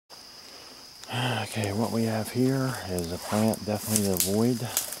Okay, what we have here is a plant definitely to avoid.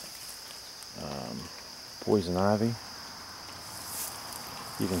 Poison ivy.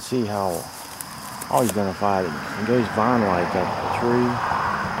 You can see how all identified it. It goes vine-like up the tree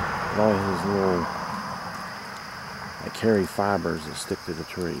with all his little carry fibers that stick to the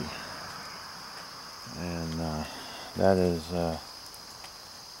tree. And that is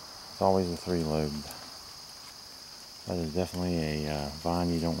it's always a three-lobe. That is definitely a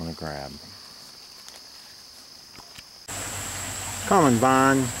vine you don't want to grab. Common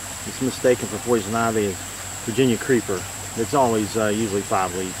vine that's mistaken for poison ivy is Virginia creeper. It's always usually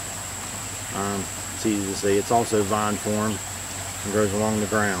 5-leaf. It's easy to see. It's also vine form and grows along the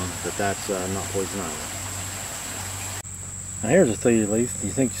ground, but that's not poison ivy. Now here's a 3-leaf. You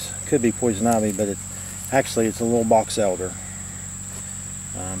think it could be poison ivy, but actually it's a little box elder.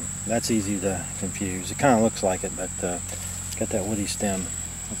 That's easy to confuse. It kind of looks like it, but it's got that woody stem.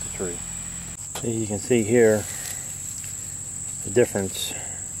 That's a tree. So you can see here the difference.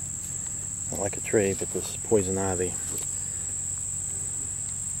 Not like a tree, but this poison ivy.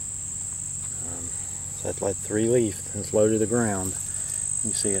 So that's like 3-leaf. It's low to the ground.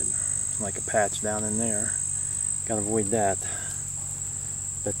 You see it like a patch down in there. Got to avoid that.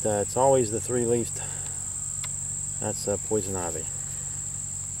 But it's always the 3-leafed. That's poison ivy.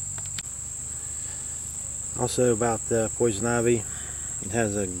 Also about poison ivy, it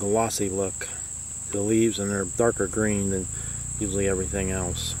has a glossy look to the leaves, and they're darker green than usually everything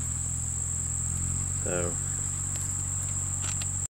else. So